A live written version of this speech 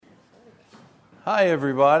Hi,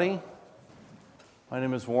 everybody. My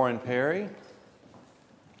name is Warren Perry.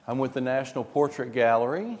 I'm with the National Portrait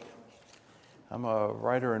Gallery. I'm a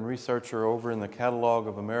writer and researcher over in the Catalog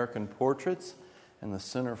of American Portraits and the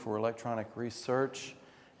Center for Electronic Research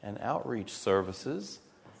and Outreach Services.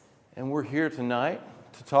 And we're here tonight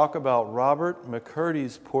to talk about Robert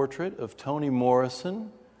McCurdy's portrait of Toni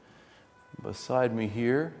Morrison. Beside me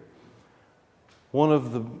here, one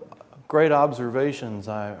of the great observations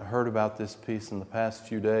I heard about this piece in the past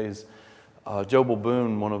few days, Jobel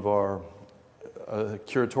Boone, one of our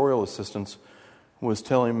curatorial assistants, was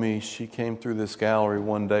telling me she came through this gallery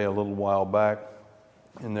one day a little while back,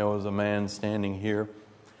 and there was a man standing here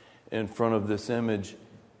in front of this image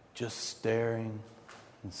just staring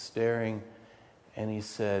and staring, and he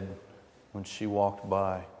said, when she walked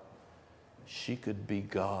by, she could be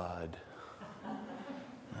God.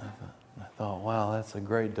 I thought, wow, that's a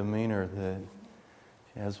great demeanor that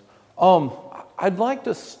she has. I'd like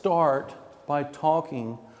to start by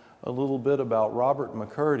talking a little bit about Robert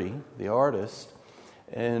McCurdy, the artist,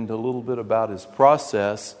 and a little bit about his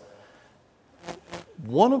process.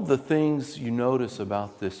 One of the things you notice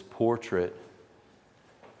about this portrait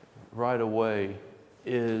right away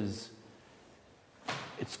is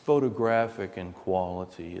it's photographic in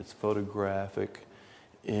quality, it's photographic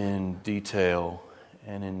in detail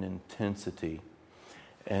and in intensity,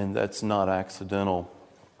 and that's not accidental.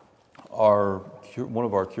 One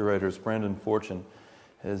of our curators, Brandon Fortune,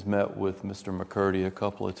 has met with Mr. McCurdy a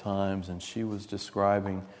couple of times, and she was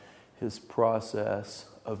describing his process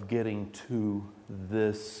of getting to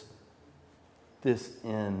this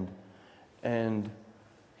end, and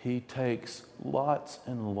he takes lots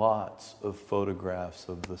and lots of photographs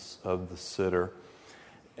of the sitter.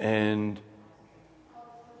 And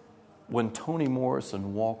when Toni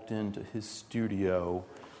Morrison walked into his studio,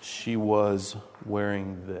 she was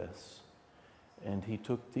wearing this. And he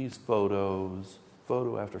took these photos,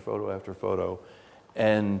 photo after photo after photo,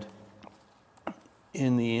 and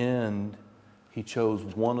in the end, he chose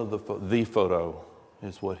one of the photo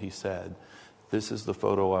is what he said. This is the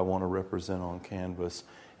photo I want to represent on canvas.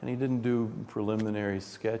 And he didn't do preliminary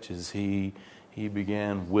sketches. He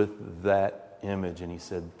began with that image, and he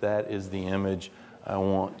said, that is the image I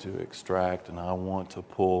want to extract and I want to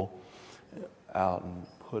pull out and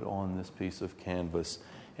put on this piece of canvas.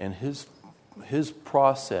 And his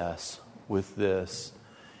process with this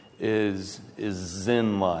is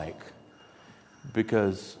Zen-like,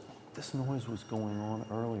 because this noise was going on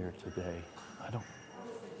earlier today.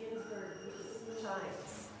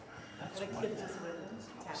 That's what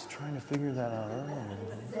I was trying to figure that out earlier.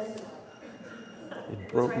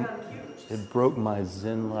 It broke my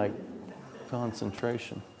Zen-like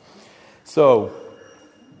concentration. So,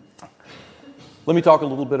 let me talk a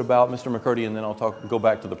little bit about Mr. McCurdy, and then I'll go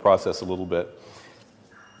back to the process a little bit.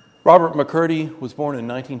 Robert McCurdy was born in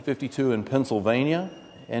 1952 in Pennsylvania,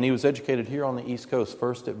 and he was educated here on the East Coast,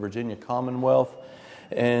 first at Virginia Commonwealth,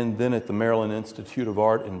 and then at the Maryland Institute of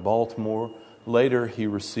Art in Baltimore. Later, he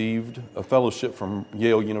received a fellowship from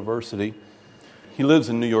Yale University. He lives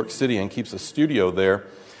in New York City and keeps a studio there.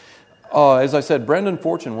 As I said, Brandon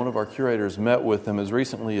Fortune, one of our curators, met with him as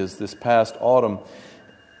recently as this past autumn.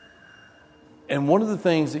 And one of the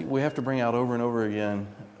things that we have to bring out over and over again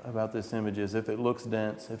about this image is if it looks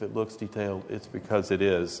dense, if it looks detailed, it's because it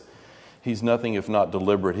is. He's nothing if not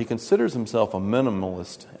deliberate. He considers himself a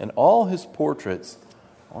minimalist, and all his portraits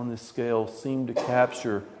on this scale seem to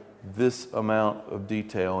capture this amount of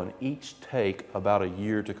detail, and each take about a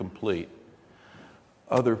year to complete.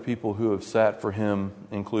 Other people who have sat for him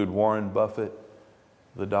include Warren Buffett,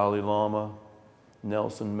 the Dalai Lama,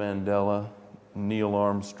 Nelson Mandela, Neil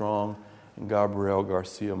Armstrong, and Gabriel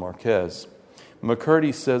Garcia Marquez.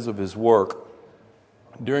 McCurdy says of his work,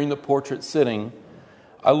 during the portrait sitting,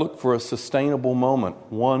 I look for a sustainable moment,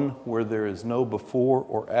 one where there is no before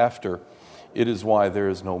or after. It is why there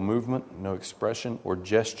is no movement, no expression or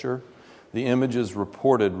gesture. The image is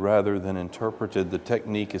reported rather than interpreted. The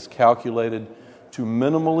technique is calculated to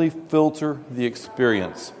minimally filter the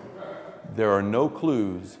experience. There are no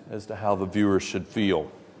clues as to how the viewer should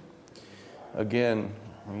feel. Again,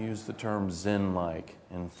 we use the term Zen-like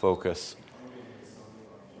in focus.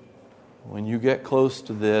 When you get close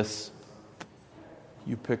to this,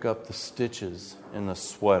 you pick up the stitches in the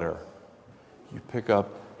sweater. You pick up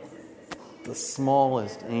the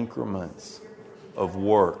smallest increments of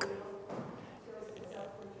work.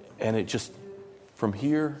 And it just, from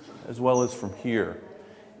here as well as from here,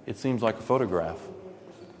 it seems like a photograph.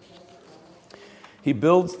 He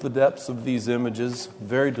builds the depths of these images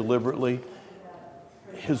very deliberately.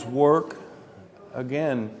 His work,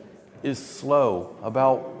 again, is slow,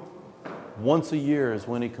 about Once a year is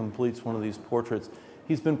when he completes one of these portraits.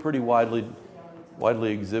 He's been pretty widely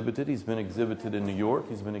exhibited. He's been exhibited in New York.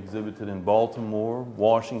 He's been exhibited in Baltimore,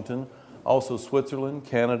 Washington, also Switzerland,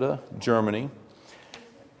 Canada, Germany.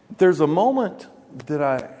 There's a moment that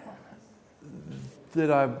I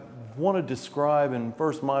want to describe in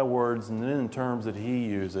first my words and then in terms that he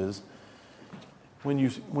uses. When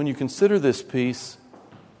you consider this piece,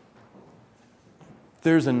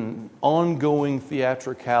 there's an ongoing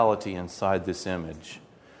theatricality inside this image.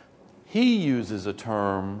 He uses a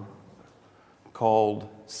term called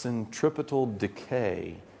centripetal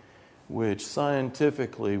decay, which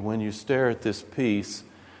scientifically, when you stare at this piece,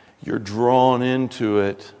 you're drawn into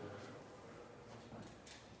it,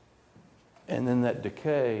 and then that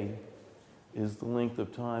decay is the length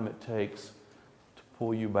of time it takes to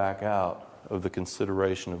pull you back out of the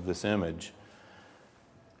consideration of this image.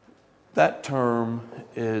 That term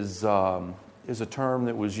is a term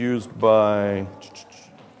that was used by,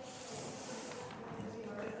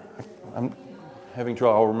 I'm having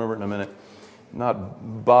trouble, I'll remember it in a minute,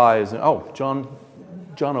 not by, as in, John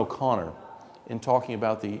O'Connor, in talking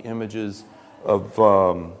about the images of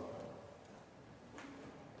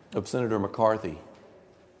Senator McCarthy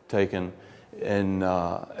taken, and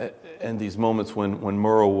these moments when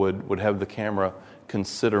Murrow would have the camera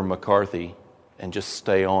consider McCarthy and just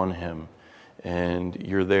stay on him, and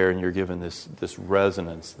you're there and you're given this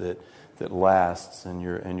resonance that lasts, and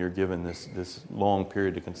you're given this long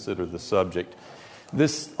period to consider the subject.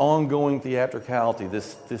 This ongoing theatricality,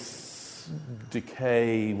 this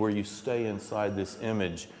decay where you stay inside this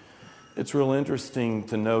image. It's real interesting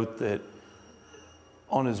to note that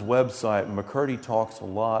on his website, McCurdy talks a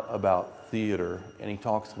lot about theater, and he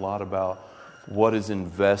talks a lot about what is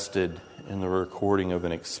invested in the recording of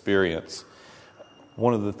an experience.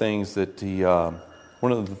 One of the things that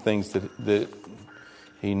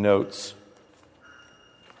he notes,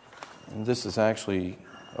 and this is actually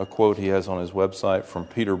a quote he has on his website from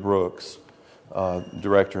Peter Brooks,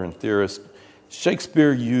 director and theorist.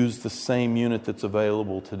 Shakespeare used the same unit that's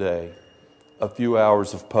available today, a few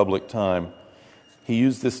hours of public time. He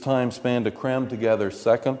used this time span to cram together,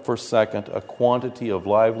 second for second, a quantity of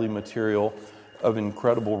lively material of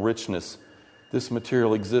incredible richness. This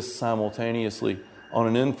material exists simultaneously on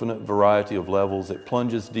an infinite variety of levels. It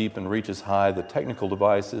plunges deep and reaches high. The technical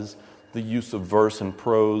devices, the use of verse and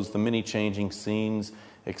prose, the many changing scenes,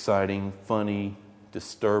 exciting, funny,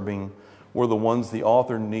 disturbing, were the ones the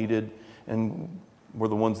author needed and were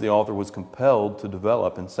the ones the author was compelled to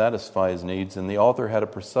develop and satisfy his needs. And the author had a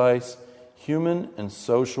precise human and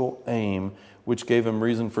social aim which gave him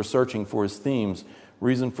reason for searching for his themes,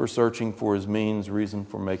 reason for searching for his means, reason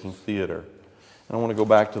for making theater. And I want to go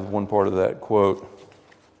back to one part of that quote.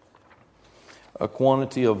 A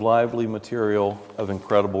quantity of lively material of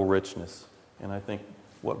incredible richness. And I think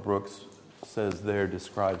what Brooks says there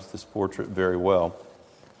describes this portrait very well.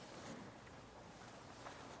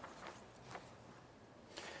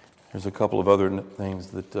 There's a couple of other things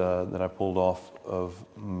that I pulled off of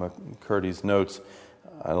McCurdy's notes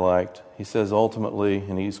I liked. He says ultimately,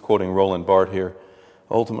 and he's quoting Roland Barthes here,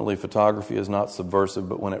 ultimately photography is not subversive,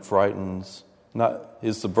 but when it frightens,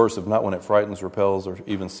 is subversive not when it frightens, repels, or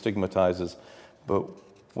even stigmatizes, but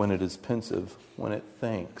when it is pensive, when it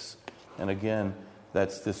thinks. And again,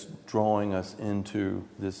 that's this drawing us into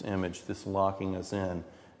this image, this locking us in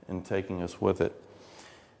and taking us with it.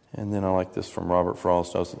 And then I like this from Robert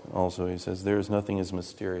Frost also. He says, there is nothing as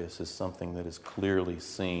mysterious as something that is clearly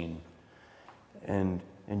seen. And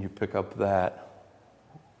you pick up that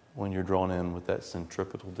when you're drawn in with that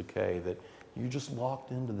centripetal decay, that you're just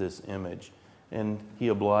locked into this image. And he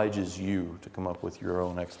obliges you to come up with your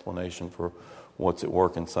own explanation for what's at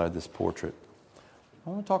work inside this portrait. I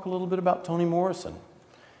want to talk a little bit about Toni Morrison.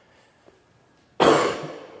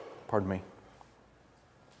 Pardon me.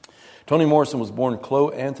 Toni Morrison was born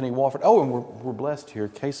Chloe Anthony Wofford. Oh, and we're blessed here.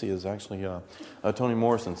 Casey is actually a Toni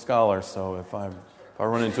Morrison scholar, so if I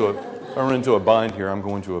run into a bind here, I'm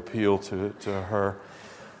going to appeal to her.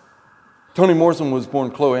 Toni Morrison was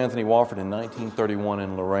born Chloe Anthony Wofford in 1931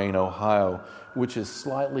 in Lorain, Ohio, which is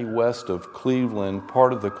slightly west of Cleveland,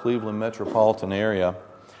 part of the Cleveland metropolitan area.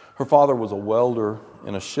 Her father was a welder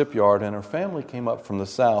in a shipyard, and her family came up from the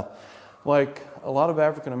South. Like a lot of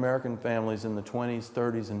African American families in the 20s,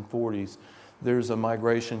 30s, and 40s, there's a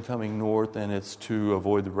migration coming north, and it's to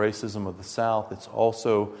avoid the racism of the South. It's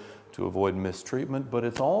also to avoid mistreatment, but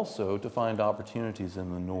it's also to find opportunities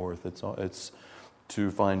in the North. It's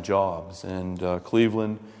to find jobs. And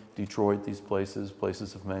Cleveland, Detroit, these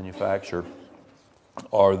places of manufacture,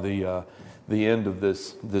 are the end of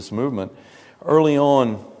this movement. Early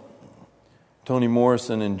on, Toni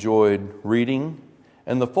Morrison enjoyed reading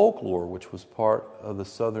and the folklore, which was part of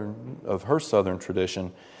her Southern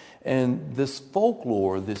tradition. And this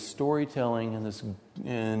folklore, this storytelling,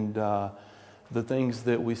 and the things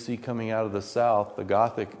that we see coming out of the South, the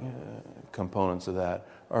Gothic components of that,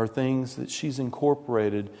 are things that she's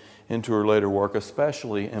incorporated into her later work,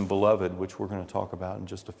 especially in Beloved, which we're going to talk about in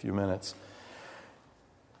just a few minutes.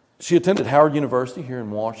 She attended Howard University here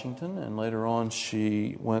in Washington, and later on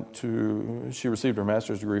she received her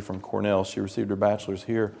master's degree from Cornell. She received her bachelor's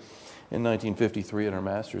here in 1953 and her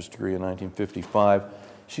master's degree in 1955.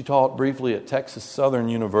 She taught briefly at Texas Southern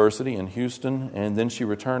University in Houston, and then she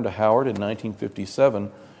returned to Howard in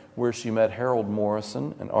 1957, where she met Harold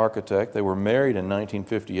Morrison, an architect. They were married in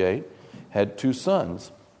 1958, had 2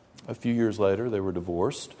 sons. A few years later, they were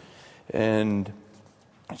divorced, and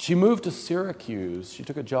she moved to Syracuse. She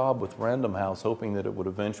took a job with Random House, hoping that it would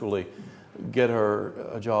eventually get her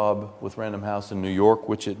a job with Random House in New York,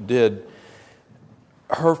 which it did.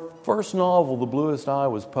 Her first novel, The Bluest Eye,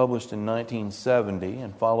 was published in 1970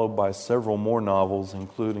 and followed by several more novels,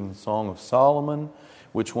 including Song of Solomon,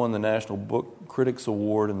 which won the National Book Critics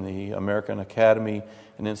Award and the American Academy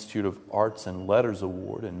and Institute of Arts and Letters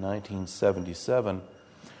Award in 1977.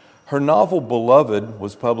 Her novel, Beloved,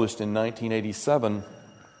 was published in 1987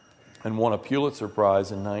 and won a Pulitzer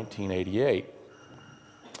Prize in 1988.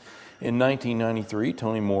 In 1993,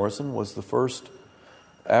 Toni Morrison was the first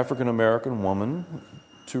African-American woman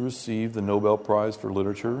to receive the Nobel Prize for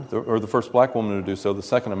Literature, or the first black woman to do so, the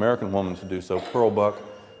second American woman to do so. Pearl Buck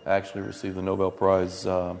actually received the Nobel Prize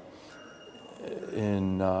I've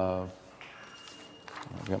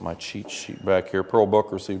got my cheat sheet back here. Pearl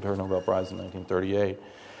Buck received her Nobel Prize in 1938.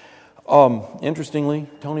 Interestingly,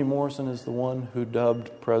 Toni Morrison is the one who dubbed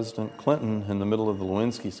President Clinton in the middle of the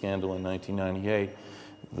Lewinsky scandal in 1998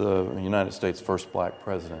 the United States' first black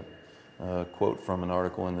president. A quote from an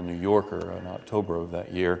article in the New Yorker in October of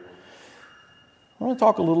that year. I want to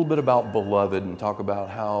talk a little bit about Beloved and talk about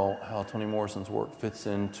how Toni Morrison's work fits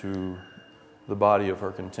into the body of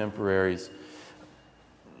her contemporaries.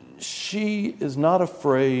 She is not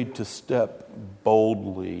afraid to step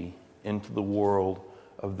boldly into the world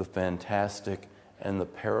of the fantastic and the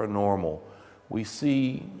paranormal. We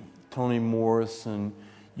see Toni Morrison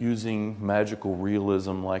using magical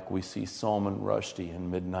realism like we see Salman Rushdie in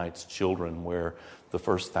Midnight's Children, where the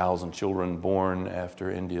first 1,000 children born after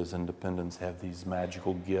India's independence have these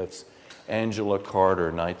magical gifts. Angela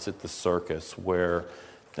Carter, Nights at the Circus, where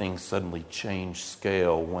things suddenly change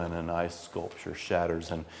scale when an ice sculpture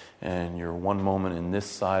shatters and you're one moment in this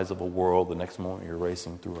size of a world, the next moment you're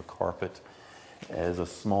racing through a carpet as a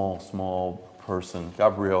small person.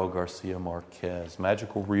 Gabriel Garcia Marquez,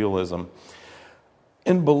 magical realism.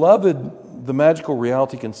 In Beloved, the magical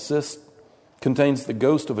reality contains the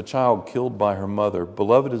ghost of a child killed by her mother.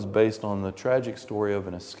 Beloved is based on the tragic story of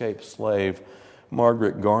an escaped slave,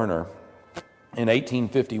 Margaret Garner. In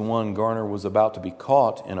 1851, Garner was about to be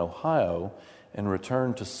caught in Ohio and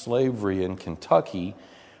returned to slavery in Kentucky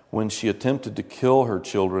when she attempted to kill her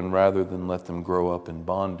children rather than let them grow up in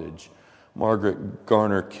bondage. Margaret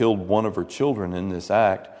Garner killed one of her children in this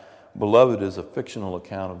act. Beloved is a fictional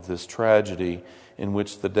account of this tragedy in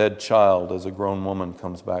which the dead child, as a grown woman,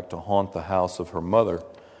 comes back to haunt the house of her mother.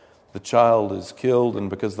 The child is killed, and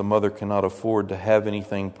because the mother cannot afford to have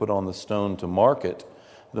anything put on the stone to mark it,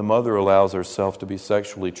 the mother allows herself to be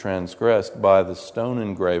sexually transgressed by the stone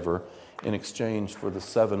engraver in exchange for the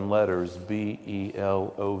 7 letters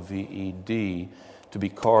Beloved to be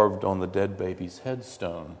carved on the dead baby's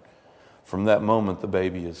headstone. From that moment, the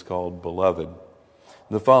baby is called Beloved.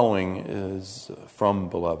 The following is from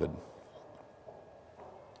Beloved.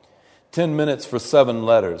 10 minutes for 7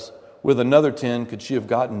 letters. With another 10, could she have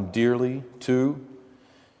gotten dearly, too?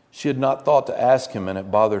 She had not thought to ask him, and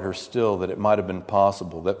it bothered her still that it might have been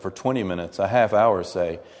possible that for 20 minutes, a half hour,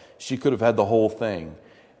 say, she could have had the whole thing.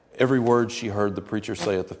 Every word she heard the preacher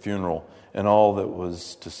say at the funeral, and all that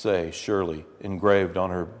was to say, surely, engraved on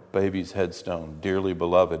her baby's headstone, dearly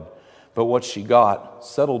beloved. But what she got,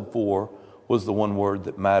 settled for, was the one word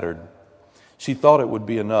that mattered. She thought it would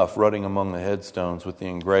be enough, running among the headstones with the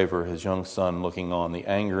engraver, his young son looking on, the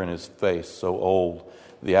anger in his face so old,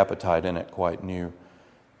 the appetite in it quite new.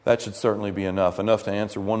 That should certainly be enough to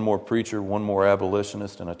answer one more preacher, one more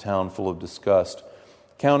abolitionist, and a town full of disgust.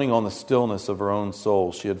 Counting on the stillness of her own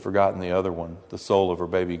soul, she had forgotten the other one, the soul of her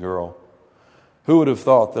baby girl. Who would have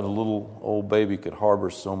thought that a little old baby could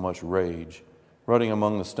harbor so much rage? Running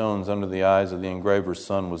among the stones under the eyes of the engraver's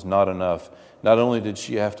son was not enough. Not only did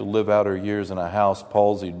she have to live out her years in a house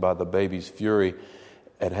palsied by the baby's fury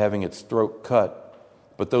at having its throat cut,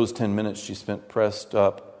 but those 10 minutes she spent pressed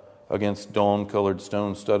up against dawn-colored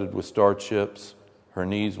stone studded with star chips, her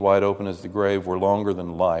knees wide open as the grave, were longer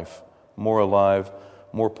than life, more alive,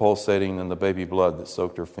 more pulsating than the baby blood that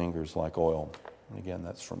soaked her fingers like oil. And again,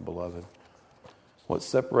 that's from Beloved. What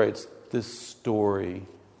separates this story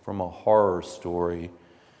from a horror story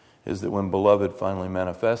is that when Beloved finally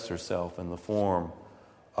manifests herself in the form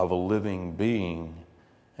of a living being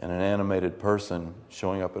and an animated person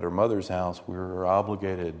showing up at her mother's house, we're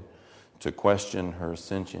obligated to question her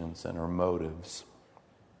sentience and her motives.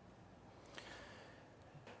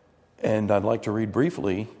 And I'd like to read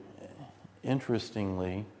briefly,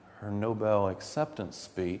 interestingly, her Nobel acceptance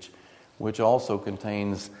speech, which also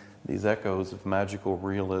contains these echoes of magical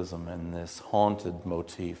realism and this haunted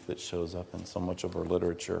motif that shows up in so much of her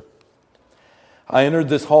literature. I entered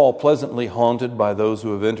this hall pleasantly haunted by those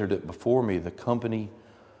who have entered it before me. The company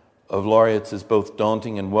of laureates is both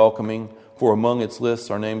daunting and welcoming, for among its lists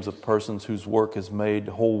are names of persons whose work has made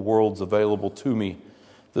whole worlds available to me.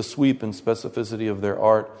 The sweep and specificity of their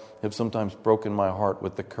art have sometimes broken my heart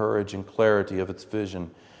with the courage and clarity of its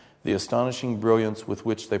vision. The astonishing brilliance with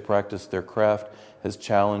which they practice their craft has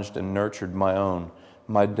challenged and nurtured my own.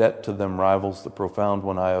 My debt to them rivals the profound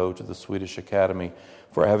one I owe to the Swedish Academy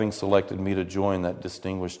for having selected me to join that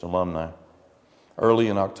distinguished alumni. Early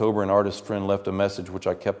in October, an artist friend left a message which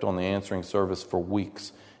I kept on the answering service for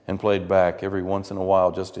weeks and played back every once in a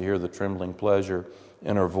while just to hear the trembling pleasure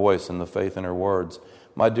in her voice and the faith in her words.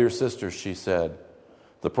 My dear sister, she said,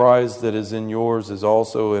 the prize that is in yours is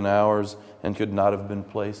also in ours and could not have been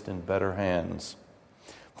placed in better hands.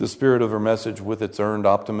 The spirit of her message, with its earned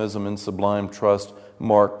optimism and sublime trust,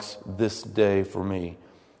 marks this day for me.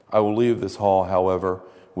 I will leave this hall, however,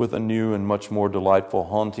 with a new and much more delightful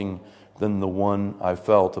haunting than the one I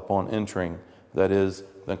felt upon entering, that is,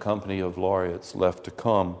 the company of laureates left to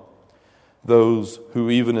come. Those who,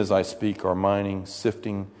 even as I speak, are mining,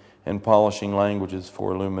 sifting, and polishing languages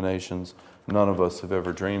for illuminations none of us have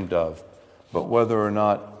ever dreamed of. But whether or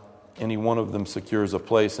not any one of them secures a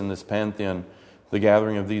place in this pantheon, the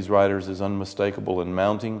gathering of these writers is unmistakable and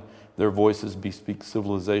mounting. Their voices bespeak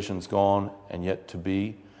civilizations gone and yet to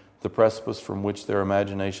be. The precipice from which their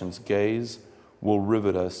imaginations gaze will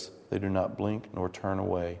rivet us. They do not blink nor turn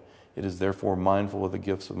away. It is therefore mindful of the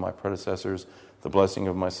gifts of my predecessors, the blessing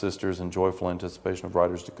of my sisters, and joyful anticipation of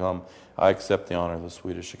writers to come. I accept the honor the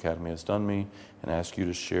Swedish Academy has done me and ask you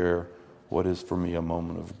to share what is for me a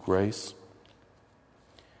moment of grace.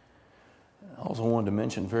 I also wanted to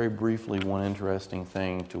mention very briefly one interesting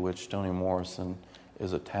thing to which Toni Morrison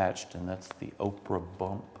is attached, and that's the Oprah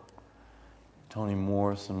bump. Toni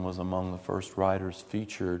Morrison was among the first writers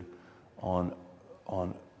featured on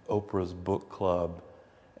Oprah's book club,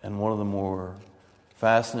 and one of the more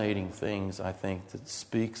fascinating things, I think, that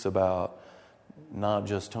speaks about not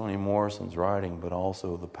just Toni Morrison's writing, but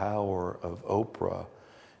also the power of Oprah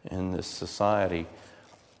in this society,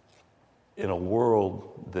 in a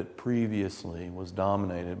world that previously was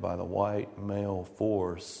dominated by the white male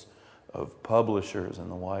force of publishers and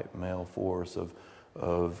the white male force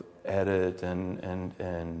of edit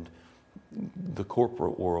and the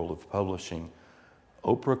corporate world of publishing.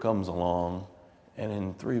 Oprah comes along, and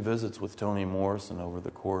in 3 visits with Toni Morrison over the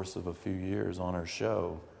course of a few years on her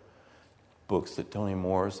show, books that Toni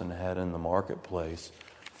Morrison had in the marketplace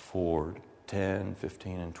for 10,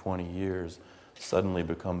 15, and 20 years suddenly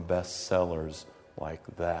become bestsellers like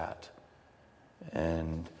that.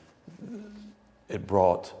 And it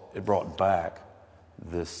brought back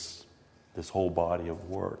this whole body of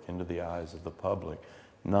work into the eyes of the public,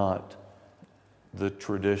 not the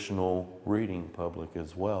traditional reading public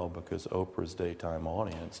as well, because Oprah's daytime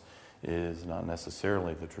audience is not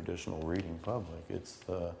necessarily the traditional reading public.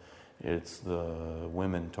 It's the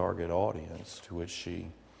women target audience to which she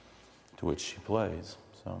plays.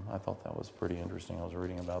 So I thought that was pretty interesting. I was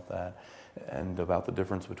reading about that and about the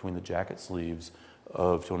difference between the jacket sleeves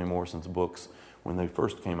of Toni Morrison's books when they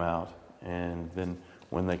first came out, and then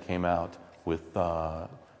when they came out with the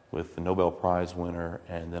Nobel Prize winner,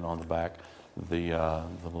 and then on the back the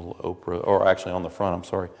little Oprah, or actually on the front, I'm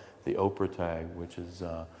sorry, the Oprah tag, which is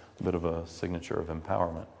a bit of a signature of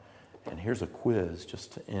empowerment. And here's a quiz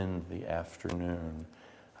just to end the afternoon.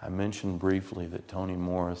 I mentioned briefly that Toni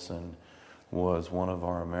Morrison was one of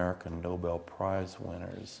our American Nobel Prize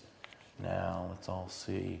winners. Now, let's all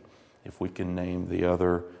see if we can name the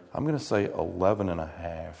other, I'm going to say 11 and a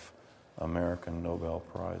half American Nobel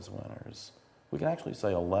Prize winners. We can actually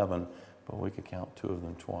say 11, but we could count 2 of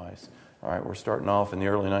them twice. All right, we're starting off in the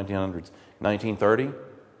early 1900s. 1930,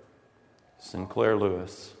 Sinclair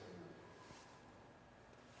Lewis.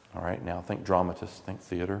 All right, now think dramatist, think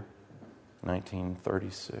theater.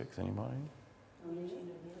 1936, anybody?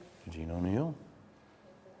 Jean O'Neill.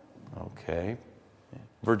 Okay.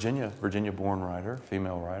 Virginia-born writer,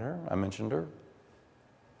 female writer. I mentioned her.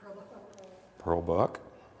 Pearl Buck.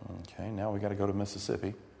 Okay, now we got to go to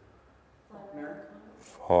Mississippi.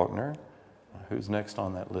 Faulkner. Who's next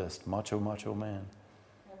on that list? Macho Man.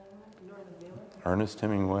 Ernest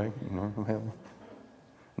Hemingway.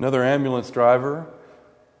 Another ambulance driver.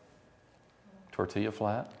 Tortilla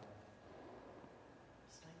Flat.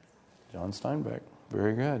 John Steinbeck.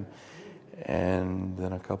 Very good. And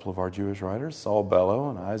then a couple of our Jewish writers, Saul Bellow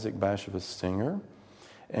and Isaac Bashevis Singer.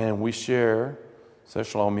 And we share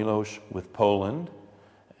Czesław Miłosz with Poland,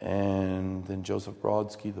 and then Joseph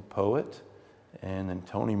Brodsky, the poet, and then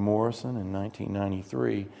Toni Morrison in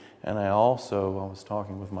 1993. And I was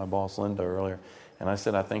talking with my boss Linda earlier, and I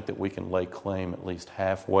said I think that we can lay claim at least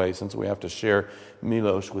halfway. Since we have to share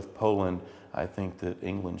Miłosz with Poland, I think that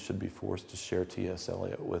England should be forced to share T.S.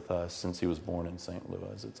 Eliot with us since he was born in St.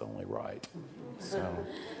 Louis. It's only right. So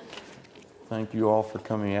thank you all for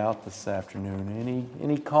coming out this afternoon.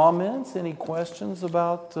 Any comments, any questions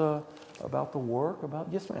about the work?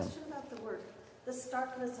 Yes, ma'am. Question about the work. The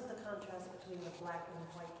starkness of the contrast between the black and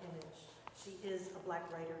white image. She is a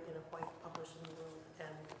black writer in a white publishing room,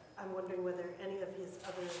 and I'm wondering whether any of his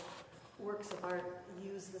other works of art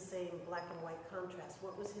use the same black and white contrast.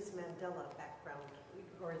 What was his Mandela background?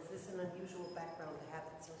 Or is this an unusual background to have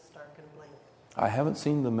it so stark and blank? I haven't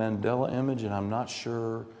seen the Mandela image, and I'm not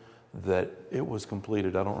sure that it was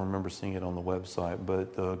completed. I don't remember seeing it on the website,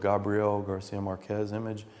 but the Gabriel Garcia Marquez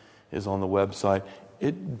image is on the website.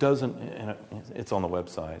 It doesn't, it's on the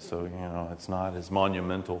website, so it's not as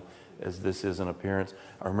monumental as this is in appearance.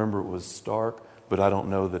 I remember it was stark, but I don't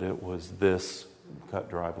know that it was this cut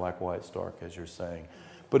dry, black, white, stark, as you're saying.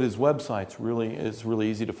 But his website's really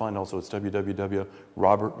easy to find also. It's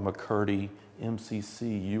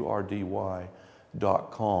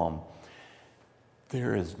www.robertmccurdy.com.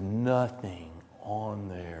 There is nothing on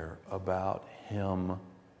there about him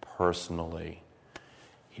personally.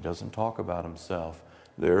 He doesn't talk about himself.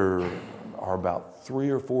 There are about 3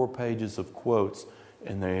 or 4 pages of quotes,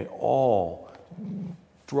 and they all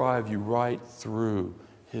drive you right through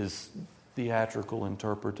his theatrical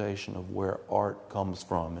interpretation of where art comes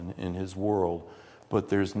from in his world. But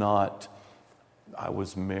there's not, I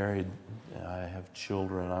was married, I have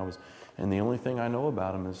children, and the only thing I know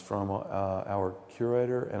about him is from our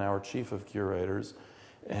curator and our chief of curators,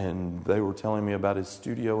 and they were telling me about his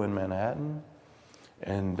studio in Manhattan,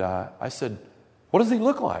 and I said, what does he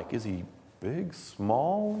look like? Is he big,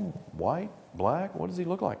 small, white, black? What does he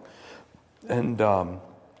look like? And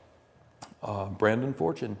Brandon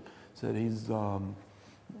Fortune said he's,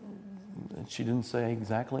 she didn't say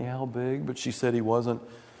exactly how big, but she said he wasn't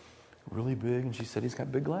really big, and she said he's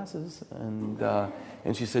got big glasses, and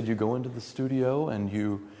she said you go into the studio and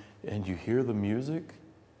you hear the music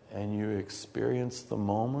and you experience the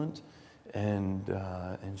moment, and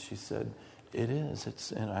she said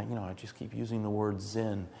it's I just keep using the word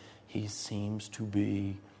zen. He seems to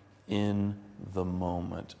be in the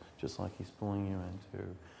moment, just like he's pulling you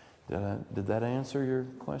into. Did that answer your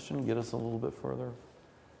question? Get us a little bit further?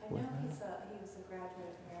 I know he was a graduate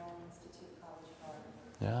of Maryland Institute College of Art.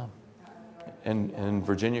 Yeah. And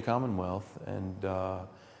Virginia Commonwealth, and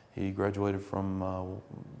he graduated from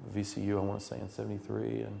VCU, I want to say, in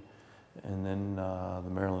 '73, and then the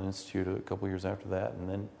Maryland Institute a couple years after that, and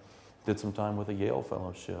then did some time with a Yale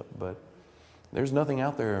Fellowship. But there's nothing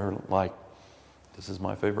out there like, this is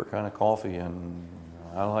my favorite kind of coffee, and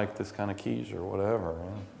I like this kind of quiche or whatever. Yeah.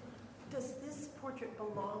 Does this portrait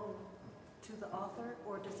belong to the author,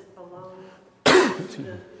 or does it belong to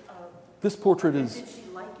the... This portrait is... Did she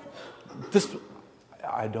like it?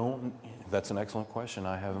 That's an excellent question.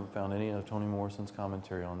 I haven't found any of Toni Morrison's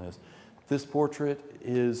commentary on this. This portrait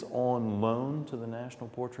is on loan to the National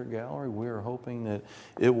Portrait Gallery. We're hoping that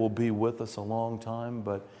it will be with us a long time,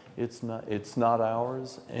 but it's not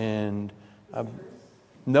ours. And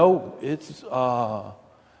no, it's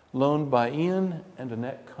loaned by Ian and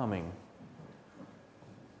Annette Cumming.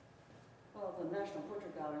 Well, the National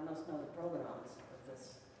Portrait Gallery must know the provenance of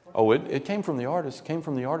this portrait. Oh, it came from the artist. Came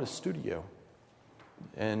from the artist's studio,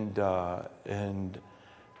 and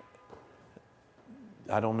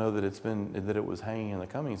I don't know that it was hanging in the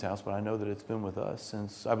Cummings house, but I know that it's been with us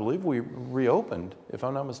since, I believe, we reopened. If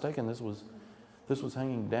I'm not mistaken, this was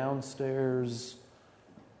hanging downstairs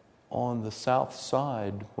on the south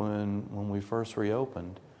side when we first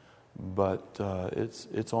reopened. But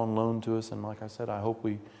it's on loan to us, and like I said, I hope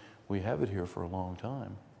we have it here for a long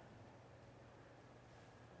time.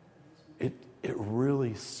 It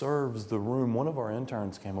really serves the room. One of our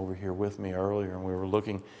interns came over here with me earlier, and we were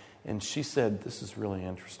looking And she said, this is really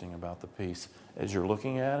interesting about the piece. As you're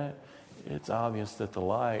looking at it, it's obvious that the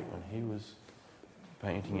light, when he was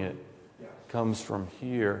painting it, comes from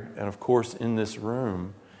here. And of course, in this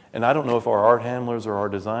room, and I don't know if our art handlers or our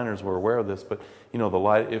designers were aware of this, but the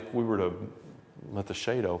light, if we were to let the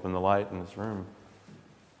shade open, the light in this room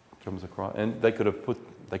comes across. And they could have put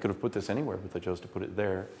this anywhere, but they chose to put it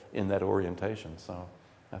there in that orientation. So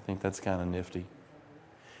I think that's kind of nifty.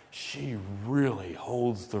 She really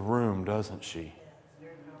holds the room, doesn't she?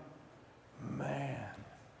 Man,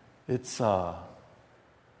 it's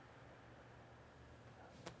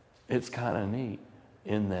kind of neat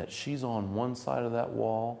in that she's on one side of that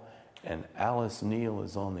wall and Alice Neal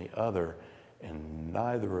is on the other, and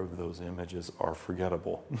neither of those images are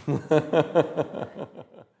forgettable.